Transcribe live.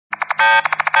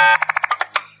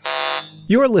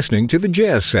You're listening to The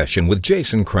Jazz Session with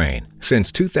Jason Crane,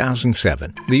 since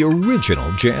 2007, the original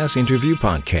jazz interview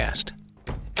podcast.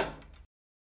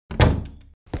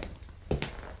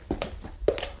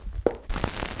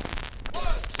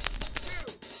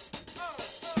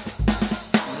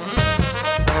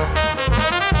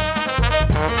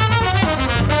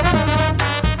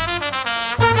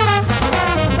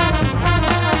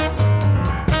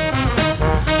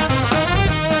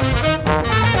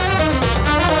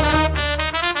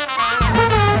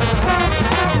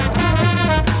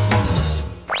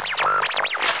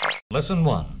 Lesson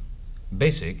 1.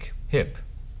 Basic Hip.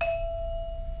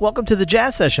 Welcome to the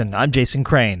Jazz Session. I'm Jason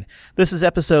Crane. This is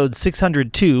episode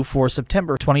 602 for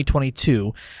September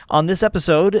 2022. On this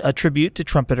episode, a tribute to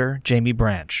trumpeter Jaimie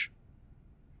Branch.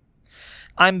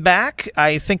 I'm back.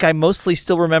 I think I mostly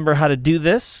still remember how to do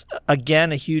this.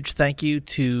 Again, a huge thank you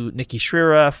to Nikki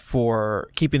Shrira for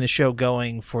keeping the show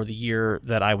going for the year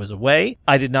that I was away.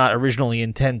 I did not originally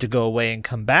intend to go away and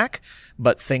come back,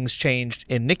 but things changed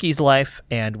in Nikki's life,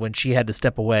 and when she had to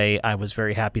step away, I was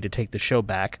very happy to take the show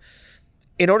back.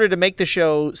 In order to make the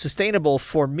show sustainable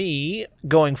for me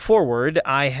going forward,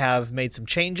 I have made some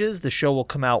changes. The show will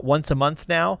come out once a month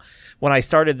now. When I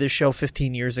started this show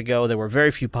 15 years ago, there were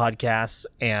very few podcasts,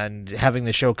 and having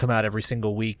the show come out every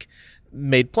single week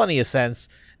made plenty of sense.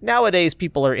 Nowadays,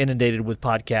 people are inundated with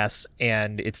podcasts,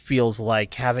 and it feels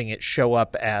like having it show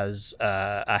up as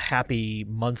a happy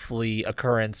monthly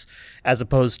occurrence as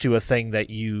opposed to a thing that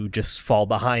you just fall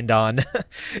behind on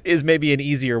is maybe an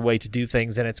easier way to do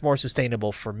things, and it's more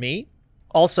sustainable for me.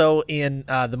 Also, in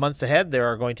the months ahead, there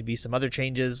are going to be some other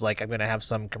changes, like I'm going to have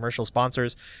some commercial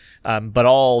sponsors, but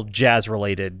all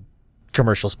jazz-related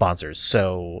commercial sponsors.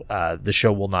 So the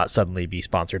show will not suddenly be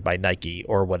sponsored by Nike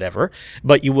or whatever,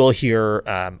 but you will hear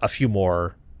a few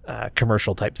more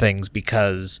commercial type things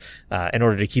because in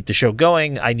order to keep the show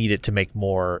going, I need it to make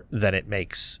more than it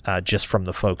makes just from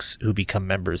the folks who become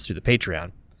members through the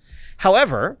Patreon.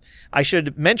 However, I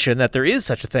should mention that there is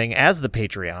such a thing as the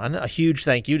Patreon. A huge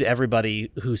thank you to everybody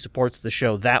who supports the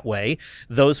show that way.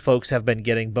 Those folks have been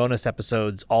getting bonus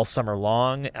episodes all summer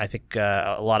long. I think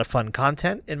a lot of fun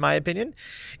content, in my opinion.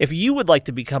 If you would like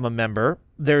to become a member,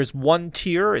 there's one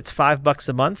tier. It's $5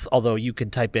 a month, although you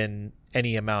can type in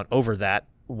any amount over that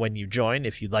when you join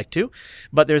if you'd like to.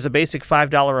 But there's a basic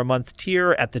 $5 a month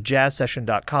tier at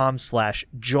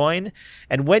thejazzsession.com/join.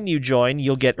 And when you join,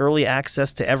 you'll get early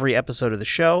access to every episode of the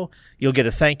show. You'll get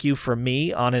a thank you from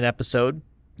me on an episode.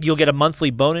 You'll get a monthly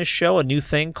bonus show, a new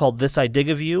thing called This I Dig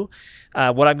of You.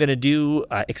 What I'm going to do,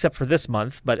 except for this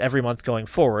month, but every month going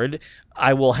forward,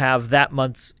 I will have that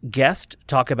month's guest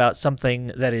talk about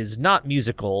something that is not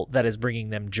musical, that is bringing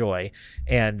them joy,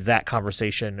 and that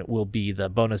conversation will be the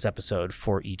bonus episode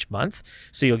for each month.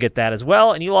 So you'll get that as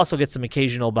well, and you'll also get some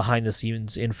occasional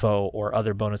behind-the-scenes info or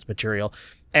other bonus material.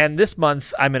 And this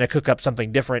month, I'm going to cook up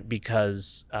something different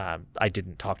because I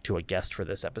didn't talk to a guest for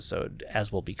this episode,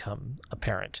 as will become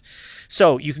apparent.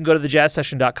 So you can go to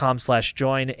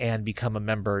thejazzsession.com/join and become a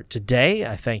member today.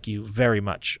 I thank you very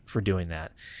much for doing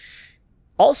that.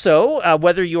 Also,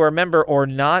 whether you are a member or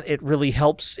not, it really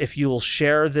helps if you will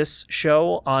share this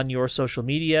show on your social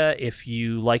media. If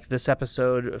you like this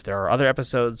episode, if there are other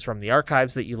episodes from the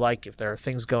archives that you like, if there are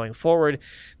things going forward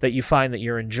that you find that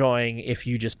you're enjoying, if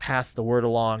you just pass the word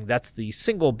along, that's the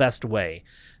single best way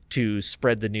to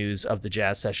spread the news of the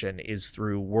Jazz Session is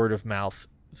through word of mouth,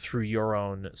 through your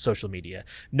own social media.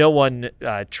 No one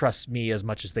trusts me as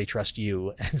much as they trust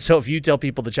you. And so if you tell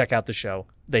people to check out the show,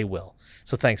 they will.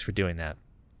 So thanks for doing that.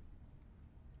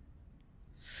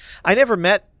 I never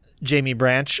met Jaimie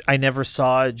Branch. I never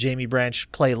saw Jaimie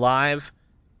Branch play live.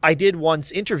 I did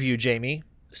once interview Jaimie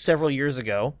several years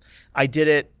ago. I did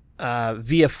it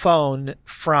via phone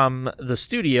from the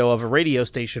studio of a radio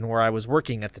station where I was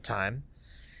working at the time.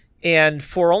 And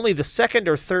for only the second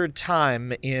or third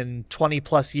time in 20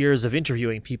 plus years of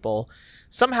interviewing people,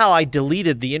 somehow I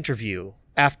deleted the interview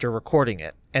after recording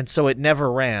it. And so it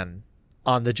never ran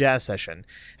on the Jazz Session.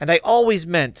 And I always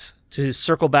meant to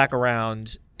circle back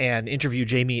around and interview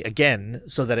Jaimie again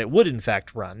so that it would in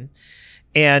fact run.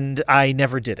 And I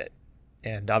never did it.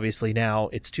 And obviously now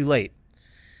it's too late.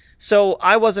 So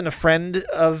I wasn't a friend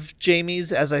of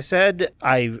Jaimie's, as I said.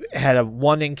 I had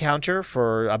one encounter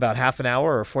for about half an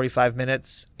hour or 45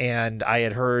 minutes, and I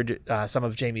had heard some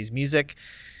of Jaimie's music.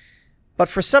 But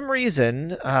for some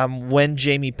reason, when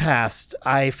Jaimie passed,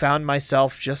 I found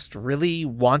myself just really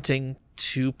wanting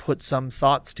to put some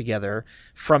thoughts together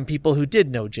from people who did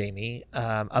know Jaimie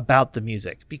about the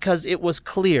music, because it was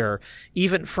clear,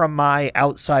 even from my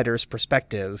outsider's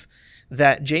perspective,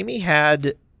 that Jaimie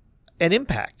had an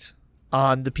impact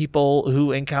on the people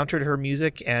who encountered her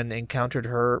music and encountered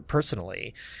her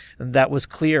personally. And that was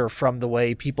clear from the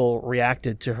way people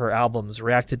reacted to her albums,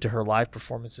 reacted to her live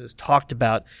performances, talked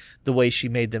about the way she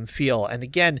made them feel. And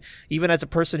again, even as a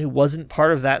person who wasn't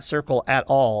part of that circle at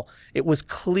all, it was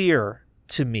clear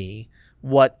to me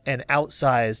what an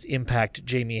outsized impact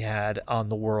Jaimie had on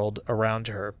the world around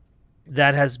her.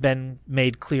 That has been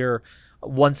made clear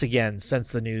once again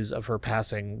since the news of her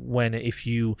passing, when if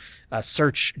you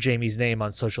search Jaimie's name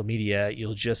on social media,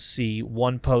 you'll just see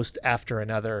one post after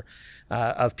another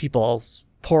of people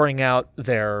pouring out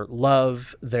their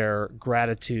love, their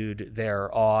gratitude,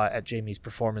 their awe at Jaimie's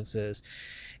performances.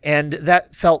 And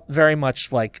that felt very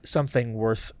much like something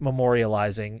worth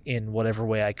memorializing in whatever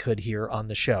way I could here on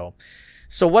the show.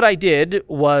 So what I did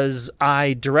was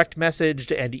I direct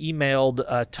messaged and emailed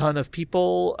a ton of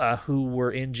people who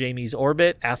were in Jaimie's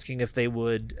orbit, asking if they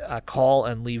would call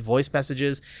and leave voice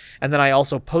messages. And then I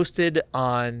also posted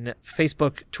on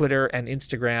Facebook, Twitter, and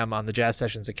Instagram on the Jazz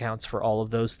Sessions accounts for all of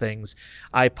those things.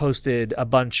 I posted a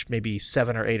bunch, maybe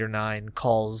 7 or 8 or 9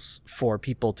 calls for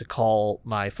people to call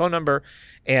my phone number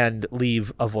and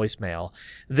leave a voicemail.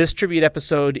 This tribute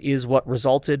episode is what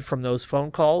resulted from those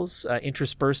phone calls.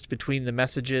 Interspersed between the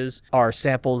messages are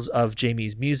samples of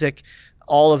Jaimie's music.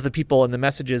 All of the people in the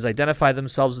messages identify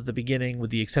themselves at the beginning, with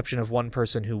the exception of one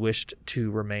person who wished to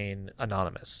remain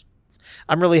anonymous.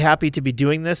 I'm really happy to be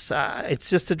doing this. It's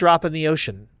just a drop in the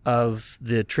ocean of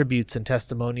the tributes and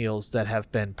testimonials that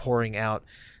have been pouring out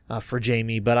for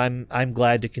Jaimie, but I'm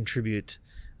glad to contribute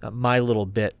my little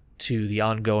bit to the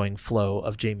ongoing flow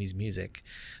of Jaimie's music.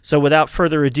 So without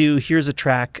further ado, here's a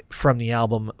track from the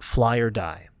album Fly or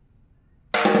Die.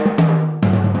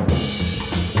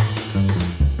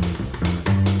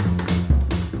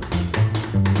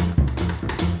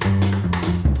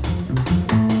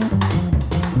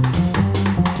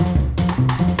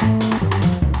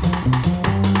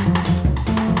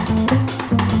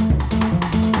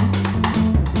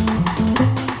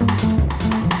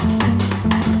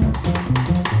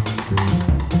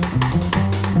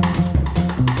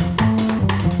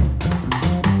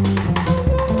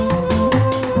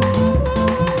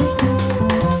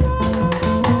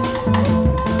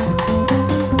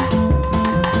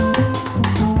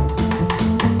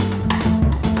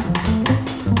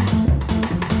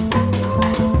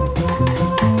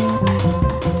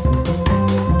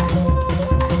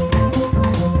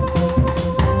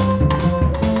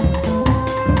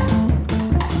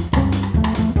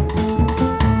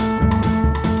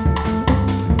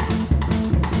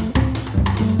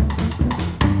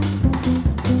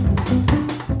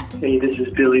 Hey, this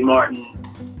is Billy Martin.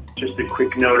 Just a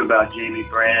quick note about Jaimie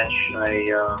Branch.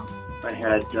 I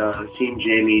had seen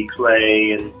Jaimie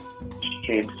play, and she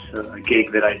came to a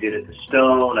gig that I did at the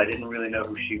Stone. I didn't really know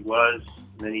who she was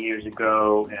many years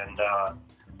ago, and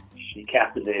she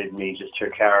captivated me, just her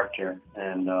character.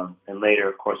 And later,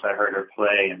 of course, I heard her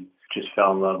play and just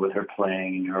fell in love with her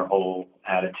playing and her whole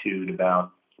attitude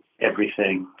about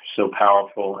everything. So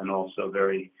powerful and also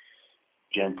very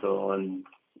gentle and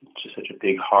just such a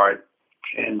big heart.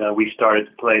 And we started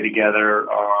to play together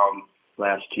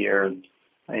last year.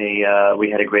 We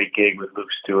had a great gig with Luke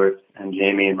Stewart and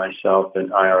Jaimie and myself at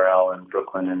IRL in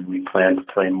Brooklyn, and we plan to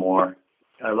play more.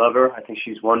 I love her. I think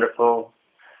she's wonderful.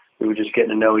 We were just getting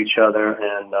to know each other,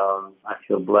 and I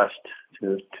feel blessed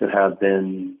to have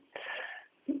been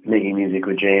making music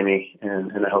with Jaimie,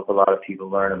 and I hope a lot of people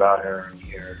learn about her and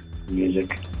hear her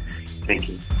music. Thank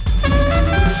you.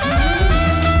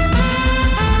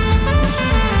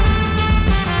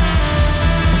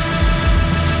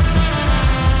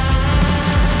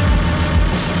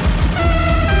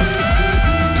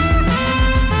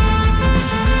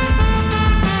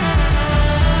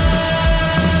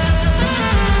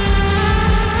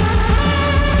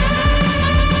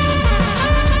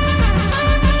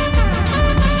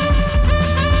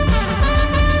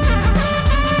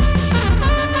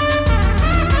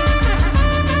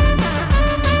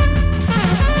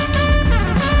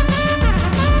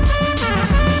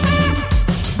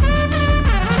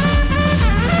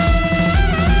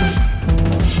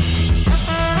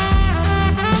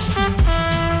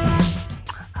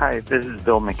 Hi, this is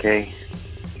Bill McKay.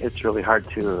 It's really hard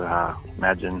to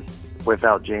imagine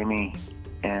without Jaimie,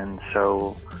 and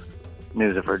so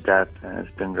news of her death has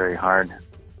been very hard.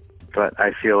 But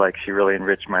I feel like she really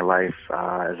enriched my life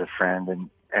as a friend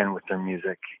and with her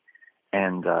music.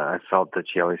 And I felt that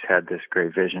she always had this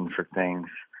great vision for things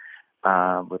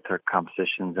with her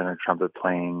compositions and her trumpet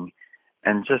playing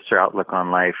and just her outlook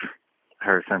on life,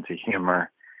 her sense of humor.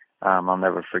 I'll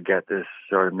never forget this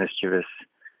sort of mischievous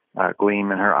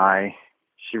gleam in her eye.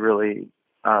 She really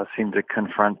seemed to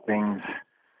confront things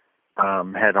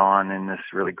head on in this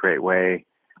really great way.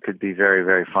 Could be very,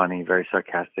 very funny, very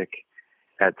sarcastic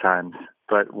at times,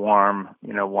 but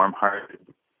warm-hearted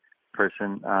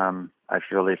person. I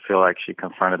feel like she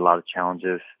confronted a lot of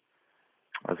challenges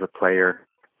as a player,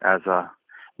 as a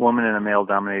woman in a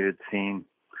male-dominated scene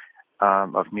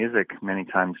of music many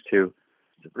times too.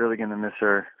 Really going to miss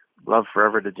her. Love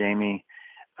forever to Jaimie.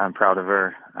 I'm proud of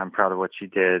her. I'm proud of what she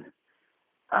did.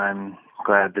 I'm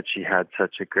glad that she had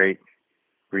such a great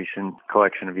recent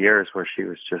collection of years where she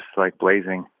was just like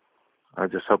blazing. I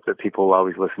just hope that people will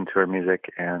always listen to her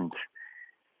music and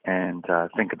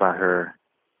think about her,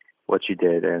 what she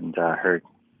did, and her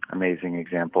amazing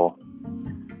example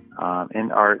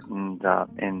in art and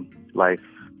in life.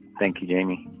 Thank you,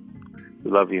 Jaimie.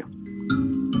 We love you.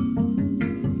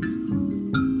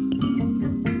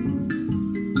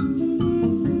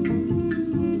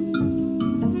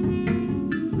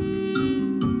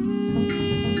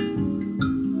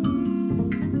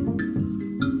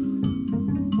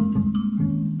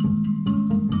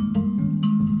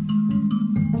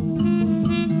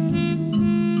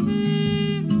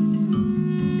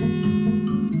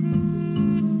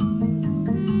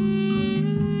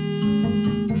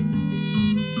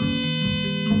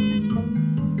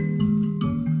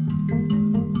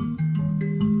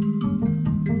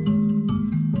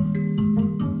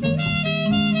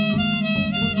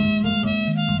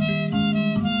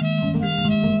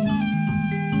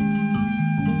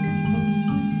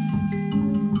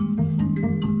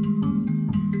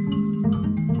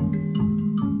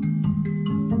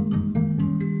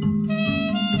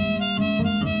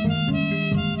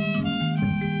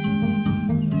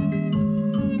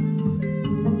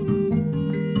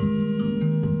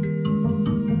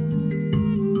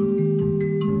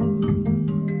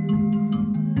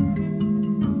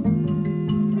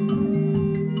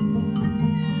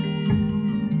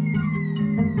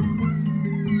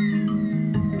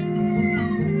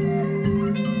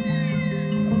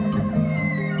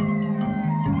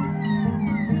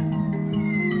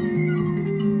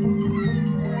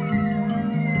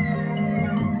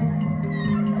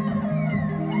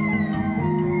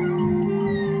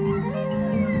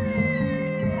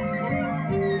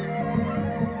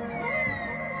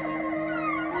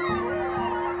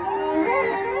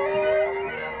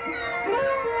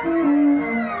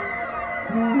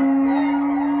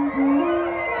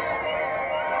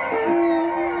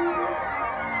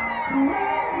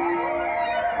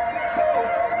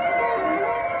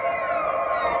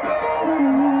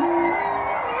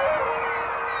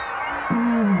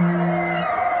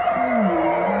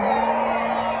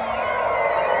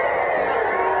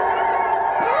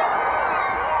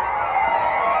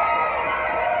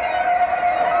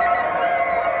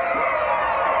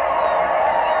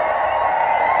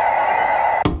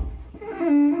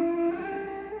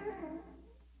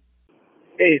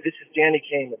 Hey, this is Danny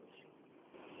Kamens,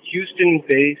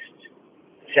 Houston-based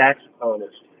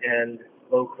saxophonist and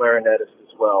low clarinetist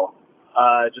as well.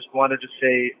 Just wanted to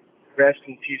say rest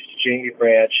in peace to Jaimie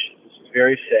Branch. This is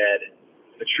very sad.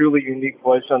 A truly unique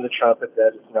voice on the trumpet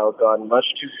that has now gone much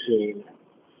too soon.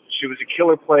 She was a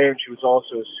killer player, and she was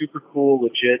also a super cool,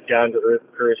 legit,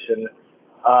 down-to-earth person.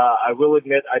 I will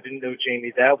admit I didn't know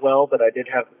Jaimie that well, but I did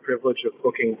have the privilege of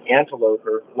booking Antelope,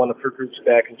 one of her groups,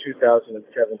 back in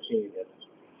 2017.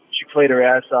 She played her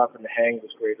ass off, and the hang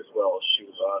was great as well. She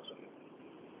was awesome.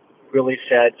 Really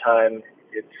sad time.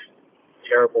 It's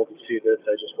terrible to see this.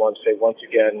 I just want to say once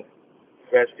again,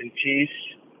 rest in peace.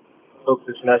 Hope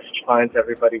this message finds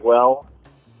everybody well.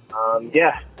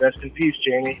 Rest in peace,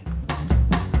 Jaimie.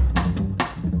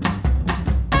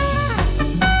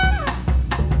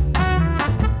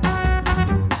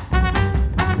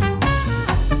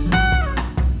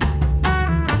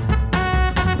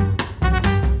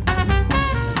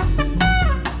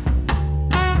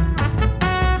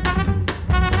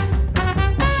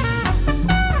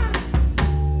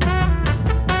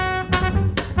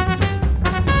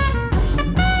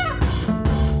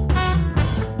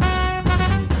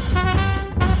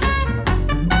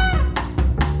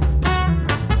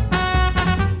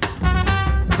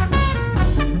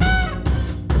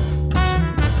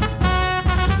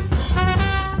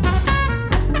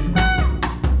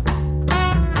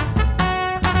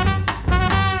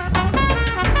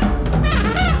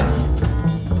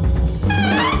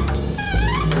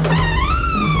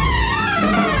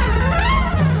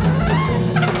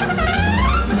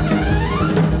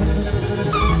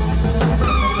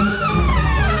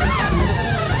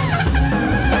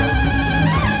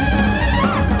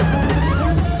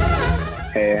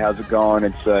 how's it going?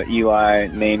 It's Eli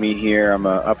Namey here. I'm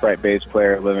an upright bass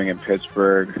player living in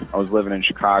Pittsburgh. I was living in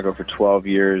Chicago for 12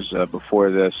 years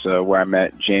before this, where I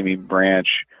met Jaimie Branch.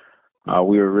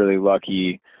 We were really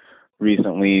lucky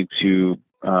recently to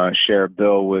share a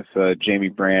bill with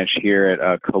Jaimie Branch here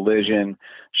at Collision.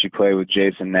 She played with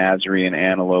Jason Nasri and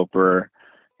Anteloper,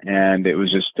 and it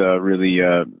was just a really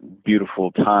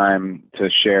beautiful time to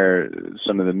share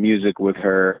some of the music with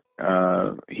her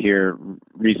here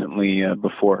recently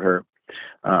before her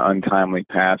untimely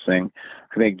passing.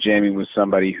 I think Jaimie was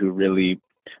somebody who really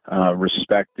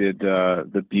respected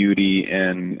the beauty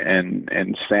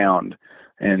and sound,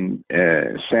 and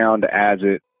sound as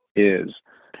it is,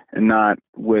 and not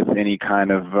with any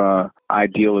kind of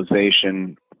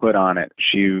idealization put on it.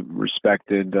 She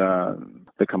respected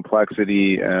the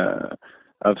complexity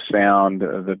of sound,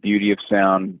 the beauty of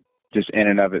sound, just in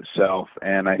and of itself.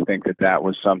 And I think that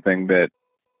was something that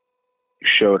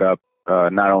showed up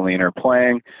not only in her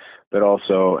playing, but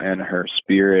also in her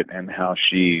spirit and how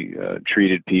she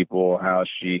treated people, how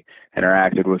she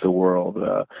interacted with the world,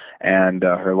 and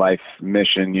her life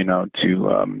mission,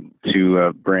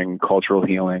 to bring cultural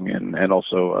healing and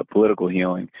also political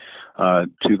healing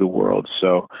to the world.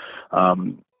 So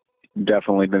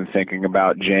definitely been thinking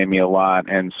about Jaimie a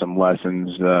lot, and some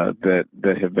lessons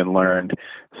that have been learned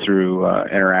through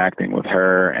interacting with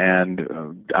her.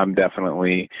 And I'm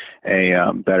definitely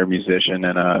a better musician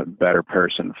and a better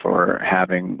person for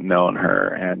having known her.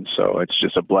 And so it's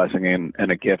just a blessing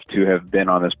and a gift to have been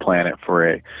on this planet for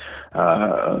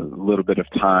a little bit of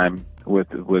time with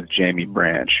Jaimie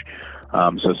Branch.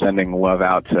 So sending love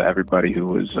out to everybody who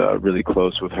was really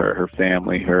close with her, her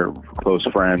family, her close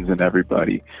friends, and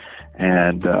everybody.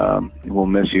 And we'll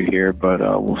miss you here, but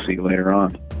we'll see you later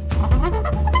on.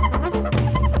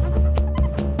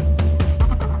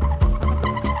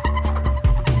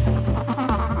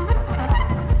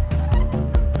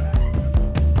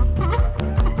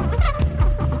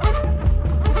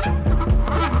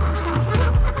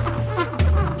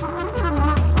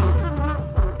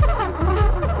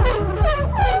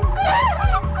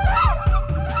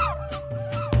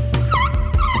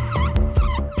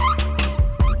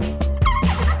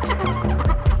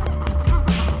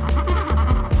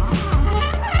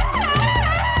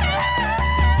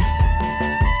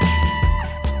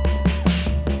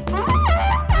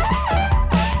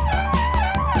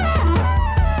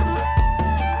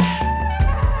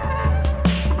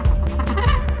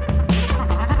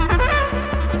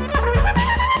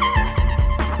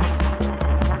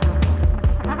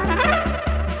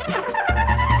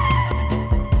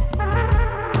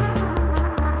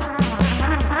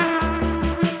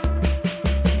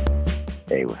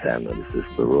 This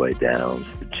is Leroy Downs,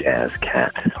 the Jazz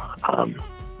Cat.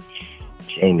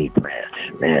 Jaimie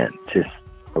Branch, man,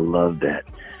 I love that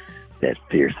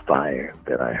fierce fire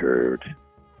that I heard,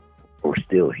 or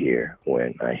still hear,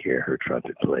 when I hear her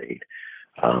trumpet played.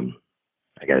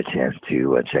 I got a chance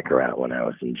to check her out when I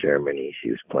was in Germany. She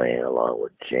was playing along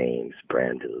with James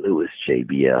Brandon Lewis,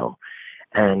 JBL,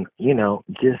 and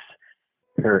just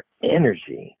her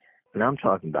energy. And I'm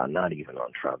talking about not even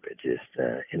on trumpet, just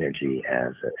energy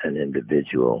as an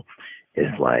individual is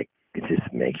like, it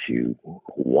just makes you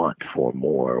want for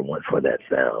more, want for that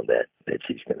sound that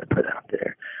she's going to put out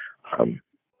there.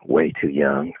 Way too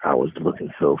young. I was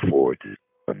looking so forward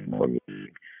to more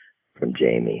music from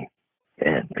Jaimie.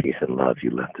 And peace and love,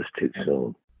 you left us too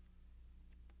soon.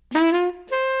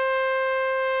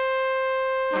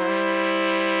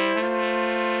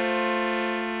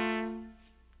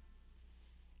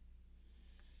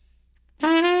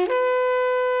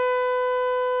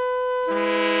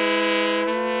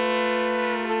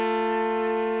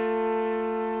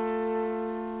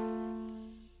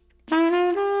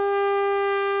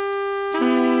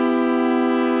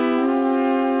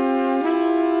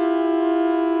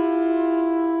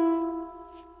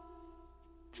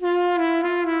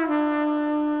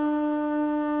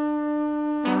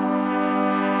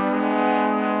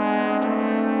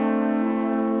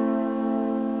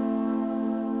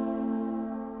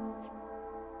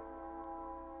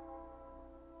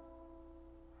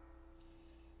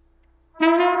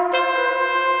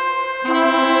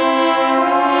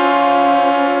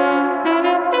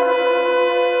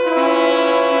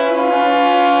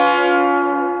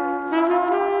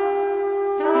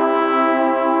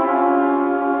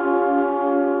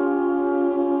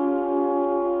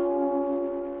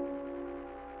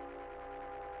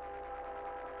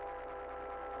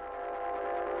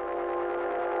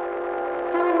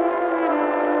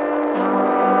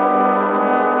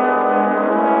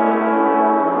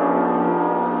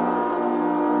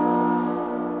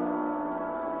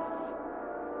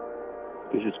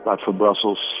 applied for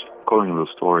Brussels, calling a little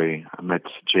story. I met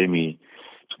Jaimie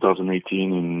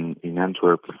 2018 in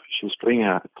Antwerp. She was playing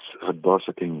at Bos.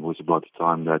 I think it was about the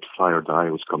time that Fly or Die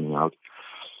was coming out.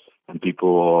 And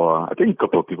people, I think a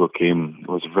couple of people came. It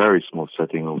was a very small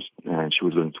setting, and she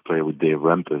was going to play with Dave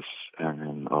Rempus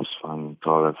and Osvan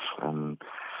Torev.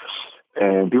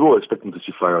 And people were expecting to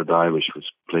see Fly or Die, but she was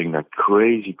playing that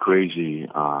crazy, 2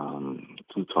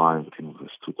 times, I think it was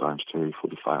 2 times 30,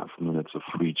 45 minutes of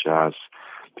free jazz.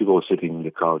 People were sitting in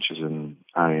the couches, and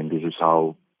this is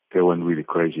how they went really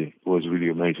crazy. It was really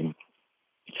amazing.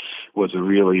 It was a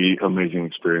really amazing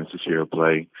experience to see her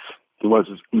play. It was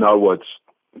not what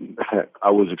I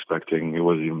was expecting. It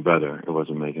was even better. It was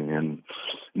amazing. And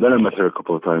then I met her a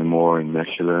couple of times more in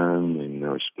Mechelen, and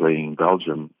I was playing in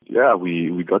Belgium. Yeah,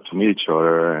 we got to meet each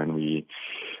other, and we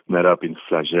met up in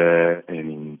Flagey and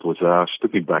in Beaux-Arts. She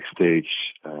took me backstage.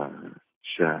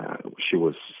 She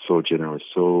was so generous,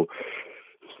 so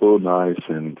nice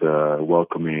and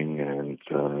welcoming, and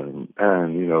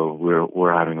you know,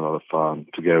 we're having a lot of fun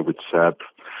together with Seb,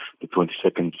 the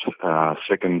 22nd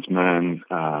second man,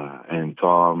 and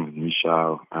Tom,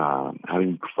 Michal,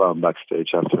 having fun backstage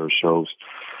after her shows.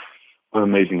 An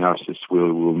amazing artist.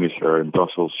 We'll miss her in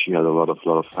Brussels. She had a lot of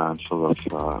fans, a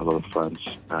lot of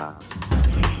friends.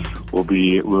 We'll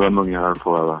be remembering her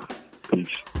forever.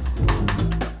 Peace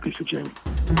to Jaimie.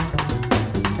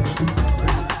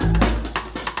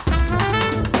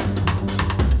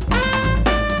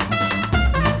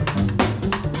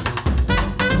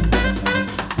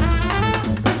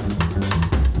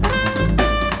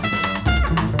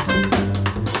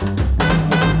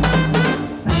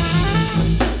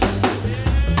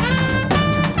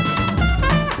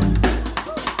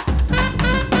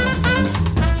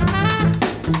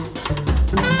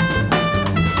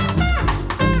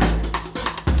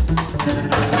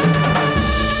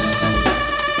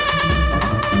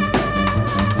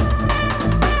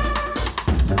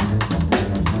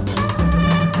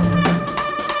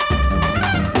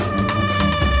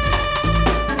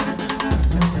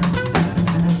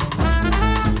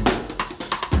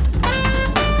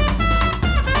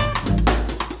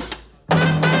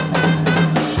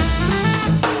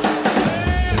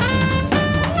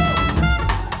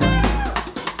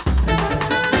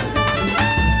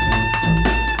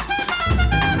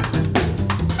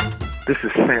 This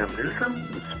is Sam Newsom,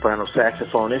 soprano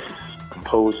saxophonist,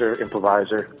 composer,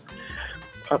 improviser.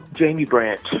 Jaimie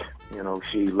Branch, you know,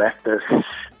 she left us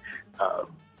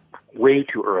way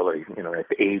too early, you know, at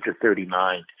the age of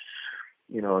 39.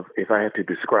 You know, if I had to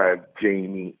describe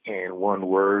Jaimie in one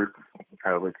word,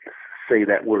 I would say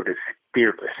that word is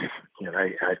fearless. You know,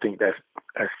 I think that's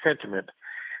a sentiment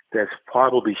that's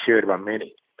probably shared by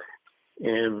many.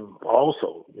 And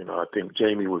also, you know, I think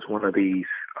Jaimie was one of these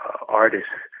artists,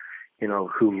 you know,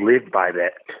 who lived by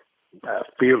that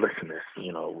fearlessness,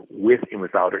 you know, with and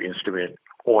without her instrument,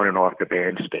 on and off the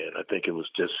bandstand. I think it was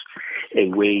just a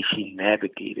way she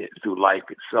navigated through life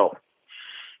itself.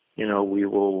 You know, we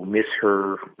will miss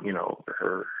her, you know,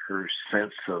 her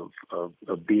sense of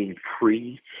being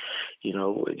free. You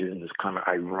know, and it's kind of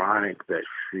ironic that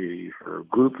her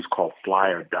group is called Fly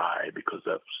or Die, because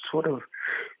that sort of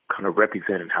kind of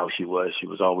represented how she was. She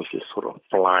was always just sort of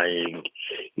flying,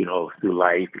 you know, through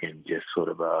life, and just sort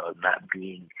of not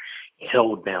being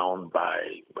held down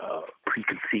by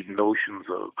preconceived notions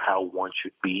of how one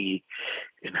should be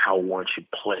and how one should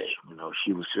play. You know,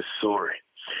 she was just soaring.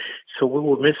 So we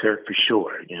will miss her for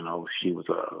sure. You know, she was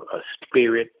a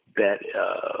spirit that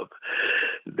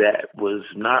was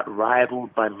not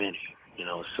rivaled by many. You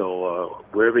know, so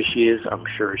wherever she is, I'm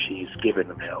sure she's given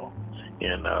them hell.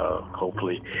 And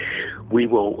hopefully we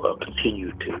will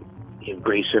continue to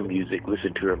embrace her music,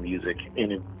 listen to her music,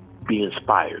 and be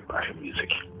inspired by her music.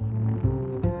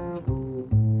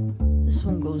 This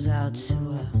one goes out to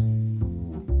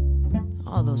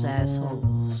all those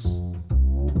assholes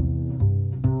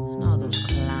and all those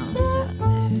clowns out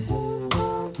there.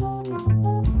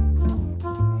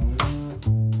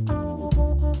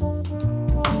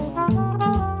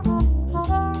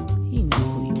 You know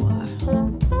who you are.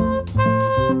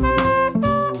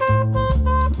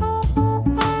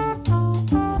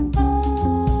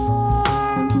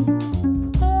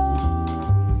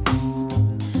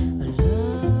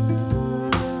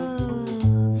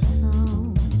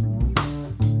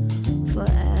 For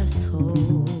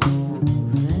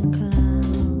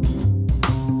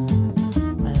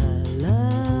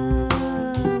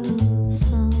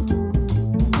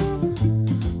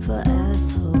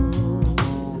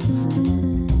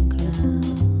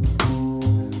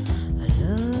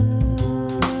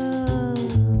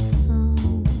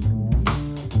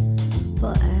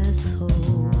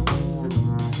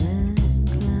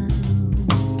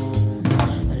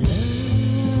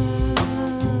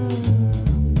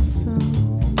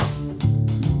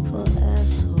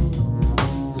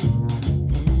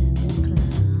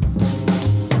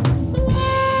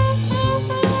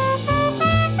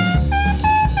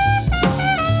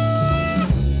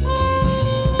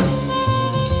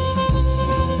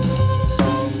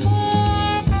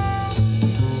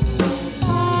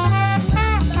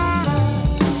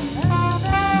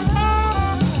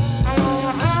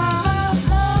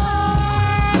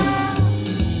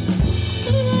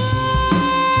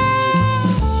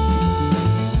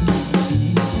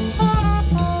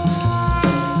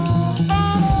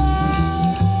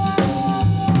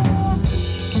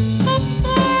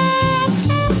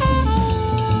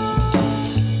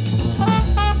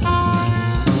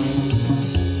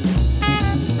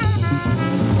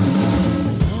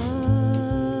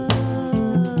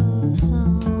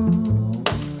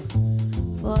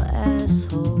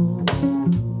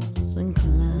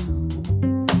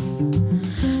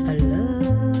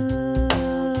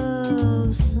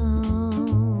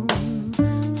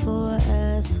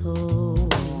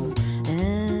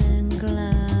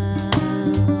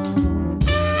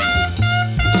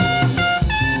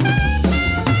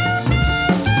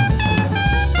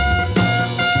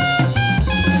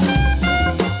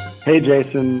Hey,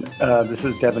 Jason. This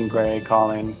is Devin Gray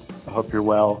calling. I hope you're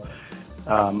well.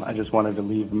 I just wanted to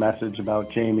leave a message about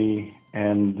Jaimie,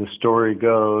 and the story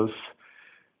goes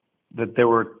that there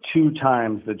were 2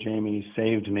 times that Jaimie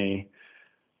saved me.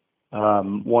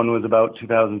 One was about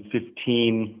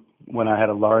 2015 when I had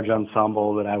a large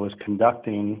ensemble that I was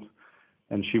conducting,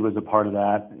 and she was a part of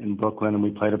that in Brooklyn, and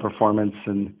we played a performance,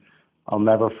 and I'll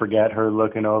never forget her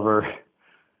looking over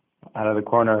out of the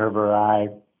corner of her eye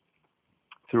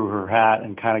through her hat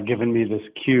and kind of giving me this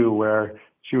cue where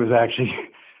she was actually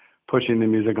pushing the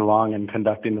music along and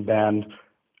conducting the band,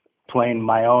 playing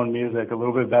my own music a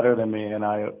little bit better than me. And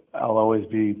I'll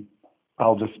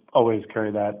just always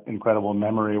carry that incredible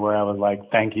memory where I was like,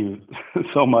 thank you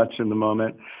so much in the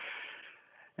moment.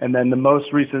 And then the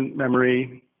most recent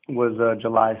memory was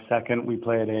July 2nd. We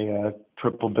played a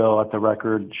triple bill at the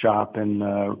record shop in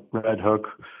Red Hook,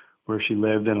 where she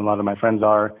lived and a lot of my friends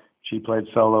are. She played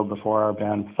solo before our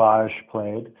band Faj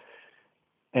played.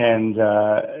 And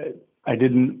I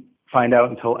didn't find out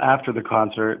until after the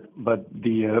concert, but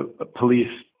the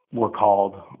police were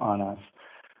called on us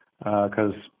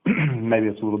because maybe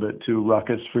it's a little bit too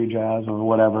ruckus free jazz or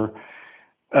whatever.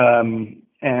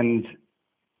 And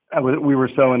we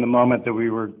were so in the moment that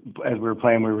as we were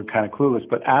playing, we were kind of clueless.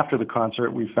 But after the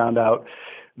concert, we found out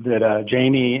that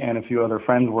Jaimie and a few other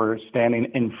friends were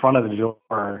standing in front of the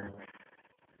door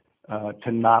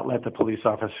to not let the police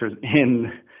officers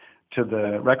in to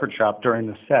the record shop during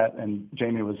the set. And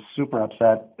Jaimie was super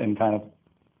upset and kind of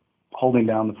holding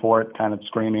down the fort, kind of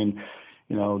screaming,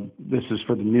 you know, this is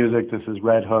for the music, this is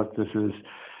Red Hook,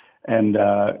 and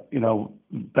you know,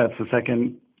 that's the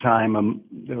second time.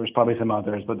 There was probably some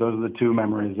others, but those are the 2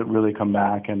 memories that really come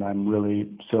back, and I'm really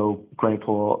so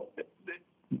grateful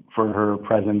for her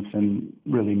presence and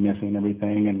really missing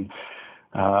everything. And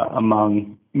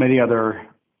among many other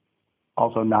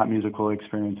also not musical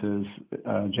experiences,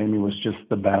 Jaimie was just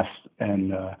the best,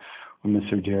 and we miss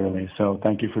her dearly. So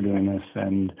thank you for doing this,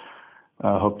 and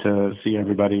hope to see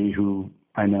everybody who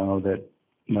I know that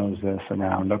knows this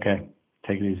around. Okay,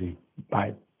 take it easy.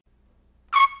 Bye.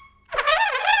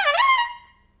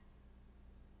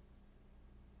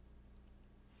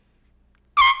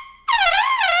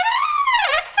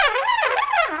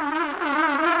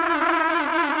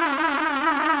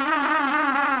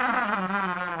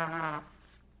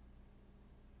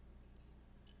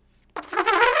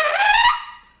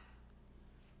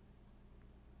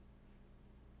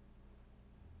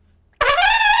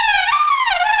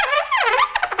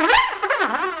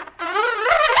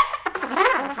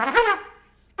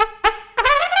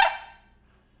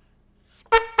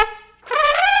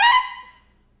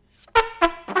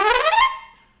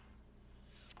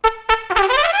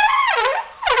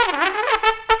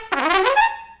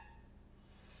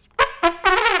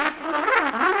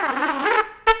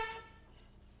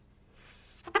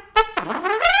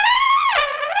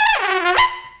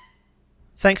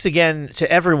 Thanks again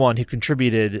to everyone who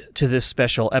contributed to this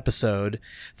special episode.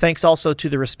 Thanks also to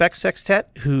the Respect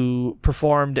Sextet, who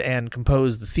performed and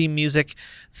composed the theme music.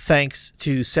 Thanks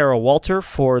to Sarah Walter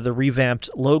for the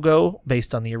revamped logo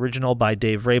based on the original by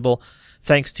Dave Rabel.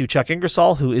 Thanks to Chuck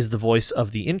Ingersoll, who is the voice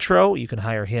of the intro. You can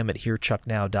hire him at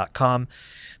hearchucknow.com.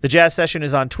 The Jazz Session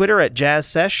is on Twitter at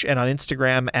JazzSesh and on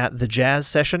Instagram at The Jazz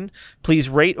Session. Please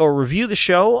rate or review the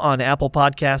show on Apple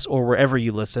Podcasts or wherever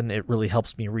you listen. It really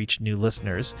helps me reach new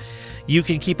listeners. You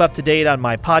can keep up to date on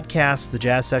my podcasts, The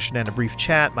Jazz Session and a Brief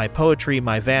Chat, my poetry,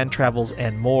 my van travels,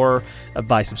 and more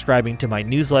by subscribing to my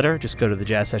newsletter. Just go to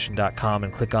thejazzsession.com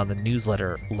and click on the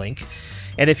newsletter link.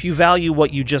 And if you value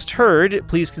what you just heard,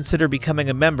 please consider becoming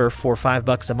a member for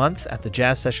 $5 a month at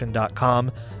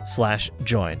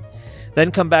thejazzsession.com/join.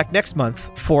 Then come back next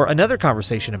month for another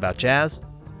conversation about jazz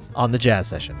on The Jazz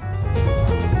Session.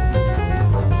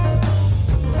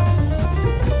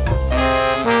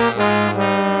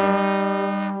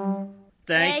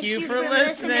 Thank you for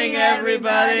listening,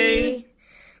 everybody.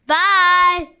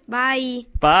 Bye. Bye.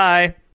 Bye.